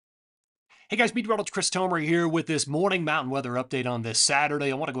Hey guys, Meteorologist Chris Tomer here with this morning mountain weather update on this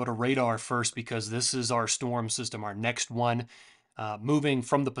Saturday. I want to go to radar first because this is our storm system, our next one, moving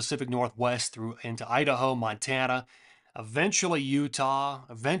from the Pacific Northwest through into Idaho, Montana, eventually Utah,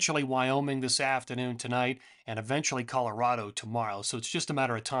 eventually Wyoming this afternoon, tonight, and eventually Colorado tomorrow. So it's just a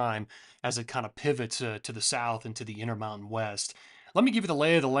matter of time as it kind of pivots to the south into the Intermountain West. Let me give you the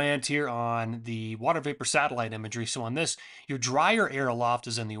lay of the land here on the water vapor satellite imagery. So on this, your drier air aloft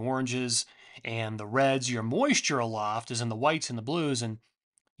is in the oranges and the reds. Your moisture aloft is in the whites and the blues, and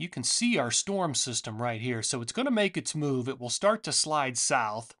you can see our storm system right here. So it's going to make its move. It will start to slide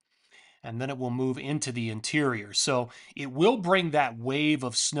south, and then it will move into the interior. So it will bring that wave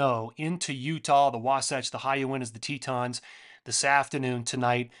of snow into Utah, the Wasatch, the Tahoe, the Tetons this afternoon,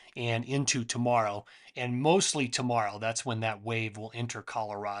 tonight, and into tomorrow. And mostly tomorrow, that's when that wave will enter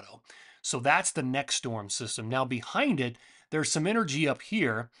Colorado. So that's the next storm system. Now, behind it, there's some energy up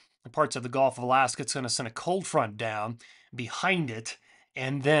here in parts of the Gulf of Alaska. It's going to send a cold front down behind it.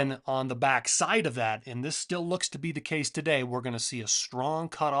 And then on the back side of that, and this still looks to be the case today, we're going to see a strong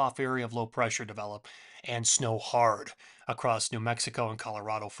cutoff area of low pressure develop and snow hard across New Mexico and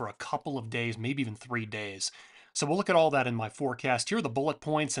Colorado for a couple of days, maybe even 3 days. So we'll look at all that in my forecast. Here are the bullet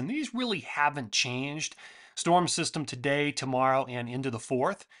points, and these really haven't changed. Storm system today, tomorrow, and into the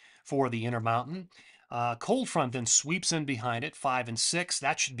 4th for the Intermountain. Cold front then sweeps in behind it, 5 and 6.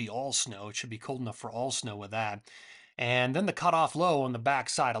 That should be all snow. It should be cold enough for all snow with that. And then the cutoff low on the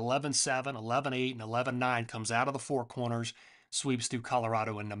backside, 11.7, 11.8, and 11.9 comes out of the Four Corners, sweeps through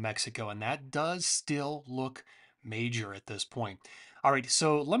Colorado and New Mexico. And that does still look major at this point. All right,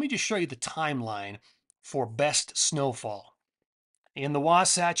 so let me just show you the timeline for best snowfall. In the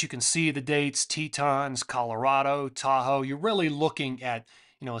Wasatch, you can see the dates: Tetons, Colorado, Tahoe. You're really looking at,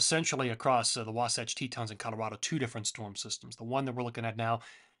 essentially across the Wasatch, Tetons, and Colorado, two different storm systems. The one that we're looking at now,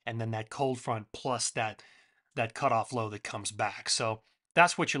 and then that cold front plus that cutoff low that comes back. So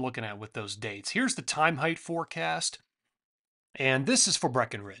that's what you're looking at with those dates. Here's the time height forecast. And this is for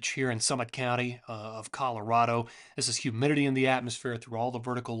Breckenridge here in Summit County of Colorado. This is humidity in the atmosphere through all the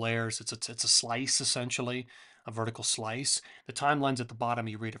vertical layers. It's a slice, essentially, a vertical slice. The timeline's at the bottom.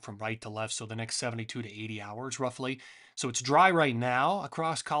 You read it from right to left, so the next 72 to 80 hours, roughly. So it's dry right now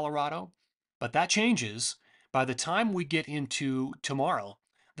across Colorado, but that changes by the time we get into tomorrow,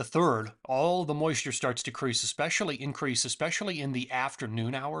 the 3rd. All the moisture starts to increase, especially in the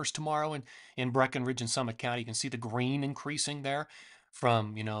afternoon hours tomorrow in Breckenridge and Summit County. You can see the green increasing there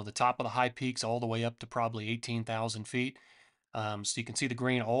from, the top of the high peaks all the way up to probably 18,000 feet. So you can see the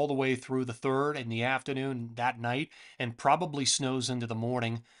green all the way through the 3rd in the afternoon that night, and probably snows into the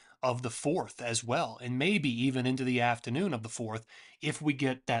morning of the 4th as well, and maybe even into the afternoon of the 4th if we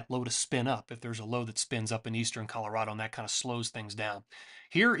get that low to spin up, if there's a low that spins up in eastern Colorado, and that kind of slows things down.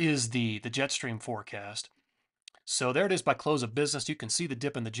 Here is the jet stream forecast. So there it is by close of business. You can see the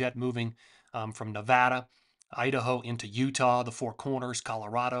dip in the jet moving from Nevada, Idaho into Utah, the Four Corners,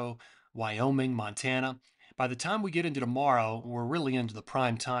 Colorado, Wyoming, Montana. By the time we get into tomorrow, we're really into the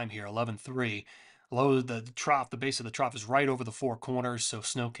prime time here, 11:03. Low, the trough, the base of the trough is right over the Four Corners, so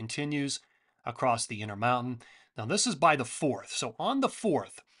snow continues across the Intermountain. Now this is by the 4th. So on the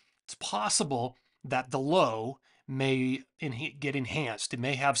 4th, it's possible that the low may get enhanced. It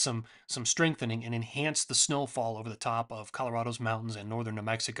may have some strengthening and enhance the snowfall over the top of Colorado's mountains and northern New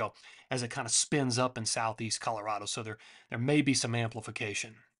Mexico as it kind of spins up in southeast Colorado. So there may be some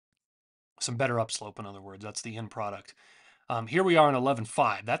amplification, some better upslope, in other words. That's the end product. Here we are in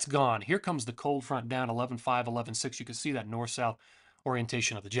 11.5. That's gone. Here comes the cold front down, 11.5, 11.6. You can see that north-south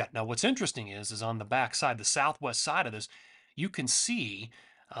orientation of the jet. Now, what's interesting is on the back side, the southwest side of this, you can see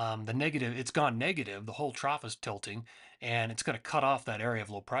the negative. It's gone negative. The whole trough is tilting, and it's going to cut off that area of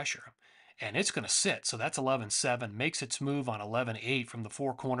low pressure. And it's going to sit. So that's 11.7, makes its move on 11.8 from the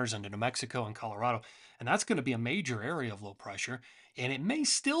Four Corners into New Mexico and Colorado. And that's going to be a major area of low pressure. And it may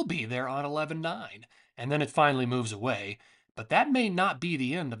still be there on 11.9. And then it finally moves away. But that may not be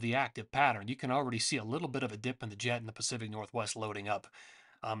the end of the active pattern. You can already see a little bit of a dip in the jet in the Pacific Northwest loading up.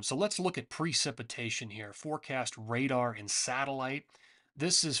 So let's look at precipitation here. Forecast radar and satellite.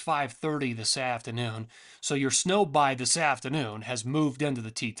 This is 5:30 this afternoon. So your snow by this afternoon has moved into the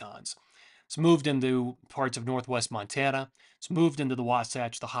Tetons. It's moved into parts of northwest Montana. It's moved into the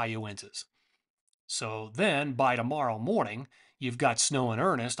Wasatch, the Tahoe. So then by tomorrow morning, you've got snow in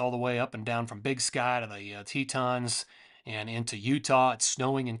earnest all the way up and down from Big Sky to the Tetons and into Utah. It's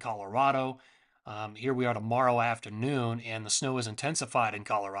snowing in Colorado. Here we are tomorrow afternoon, and the snow is intensified in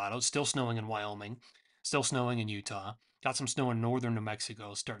Colorado. It's still snowing in Wyoming, still snowing in Utah. Got some snow in northern New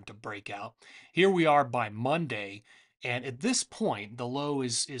Mexico starting to break out. Here we are by Monday, And at this point, the low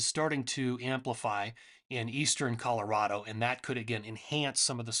is starting to amplify in eastern Colorado, and that could again enhance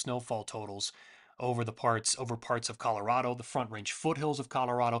some of the snowfall totals over parts of Colorado, the Front Range foothills of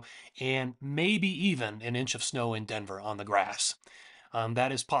Colorado, and maybe even an inch of snow in Denver on the grass.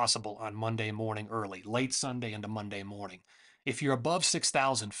 That is possible on Monday morning early, late Sunday into Monday morning. If you're above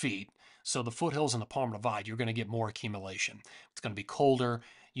 6,000 feet, so the foothills and the Palmer Divide, you're going to get more accumulation. It's going to be colder.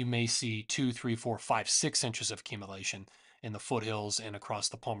 You may see 2, 3, 4, 5, 6 inches of accumulation in the foothills and across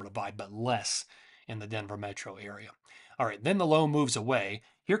the Palmer Divide, but less in the Denver metro area. All right, then the low moves away.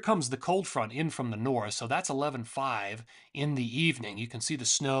 Here comes the cold front in from the north, so that's 11:05 in the evening. You can see the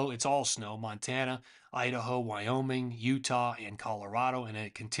snow. It's all snow. Montana, Idaho, Wyoming, Utah, and Colorado, and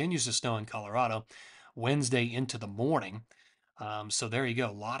it continues to snow in Colorado Wednesday into the morning. So there you go,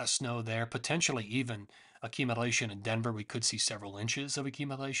 a lot of snow there, potentially even accumulation in Denver. We could see several inches of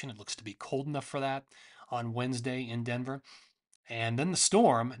accumulation. It looks to be cold enough for that on Wednesday in Denver. And then the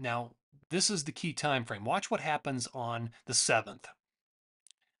storm. Now, this is the key time frame. Watch what happens on the 7th.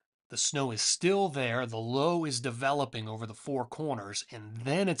 The snow is still there. The low is developing over the four corners, and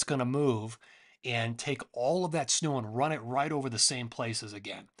then it's going to move and take all of that snow and run it right over the same places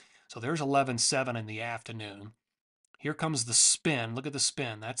again. So there's 11:07 in the afternoon. Here comes the spin. Look at the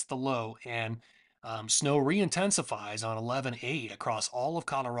spin. That's the low. And snow re-intensifies on 11:08 across all of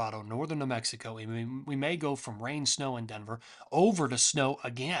Colorado, northern New Mexico. And we may go from rain, snow in Denver over to snow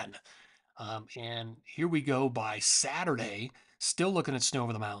again. And here we go by Saturday, still looking at snow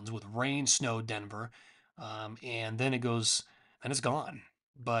over the mountains with rain, snow, Denver. And then it goes, and it's gone.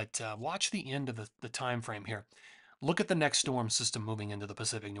 But watch the end of the time frame here. Look at the next storm system moving into the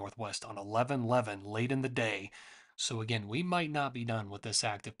Pacific Northwest on 11:11 late in the day. So again, we might not be done with this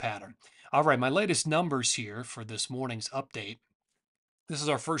active pattern. All right, my latest numbers here for this morning's update. This is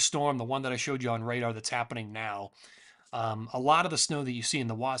our first storm, the one that I showed you on radar that's happening now. A lot of the snow that you see in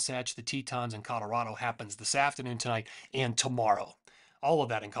the Wasatch, the Tetons, and Colorado happens this afternoon, tonight, and tomorrow. All of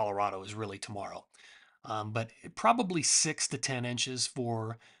that in Colorado is really tomorrow. But probably 6 to 10 inches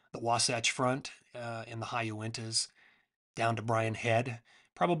for the Wasatch Front in the high Uintas down to Bryan Head.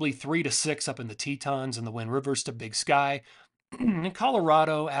 Probably 3 to 6 up in the Tetons and the Wind Rivers to Big Sky. In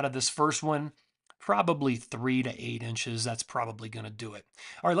Colorado, out of this first one, probably 3 to 8 inches. That's probably going to do it.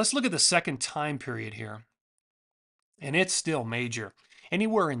 All right, let's look at the second time period here. And it's still major.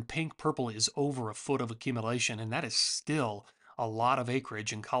 Anywhere in pink purple is over a foot of accumulation, and that is still a lot of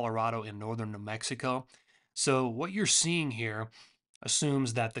acreage in Colorado and northern New Mexico. So what you're seeing here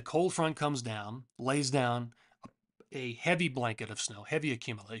assumes that the cold front comes down, lays down a heavy blanket of snow, heavy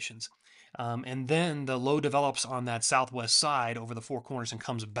accumulations. And then the low develops on that southwest side over the four corners and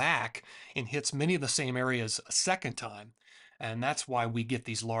comes back and hits many of the same areas a second time. And that's why we get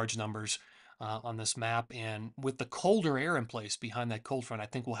these large numbers on this map. And with the colder air in place behind that cold front, I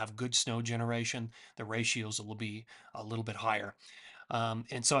think we'll have good snow generation. The ratios will be a little bit higher.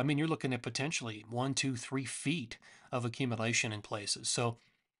 And so, I mean, you're looking at potentially 1, 2, 3 feet of accumulation in places. So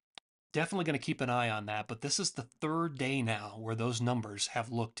definitely going to keep an eye on that, but this is the third day now where those numbers have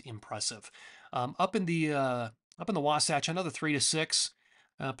looked impressive. Up in the Wasatch, another 3 to 6,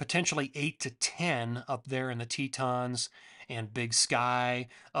 potentially 8 to 10 up there in the Tetons and Big Sky,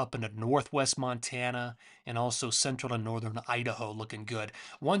 up into northwest Montana, and also central and northern Idaho looking good.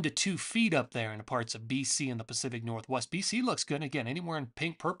 1 to 2 feet up there in the parts of BC and the Pacific Northwest. BC looks good. Again, anywhere in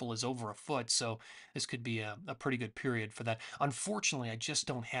pink purple is over a foot, so this could be a pretty good period for that. Unfortunately, I just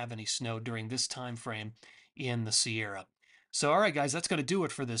don't have any snow during this time frame in the Sierra. So, all right, guys, that's going to do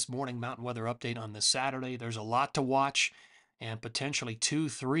it for this morning mountain weather update on this Saturday. There's a lot to watch and potentially 2,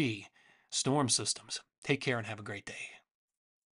 3 storm systems. Take care and have a great day.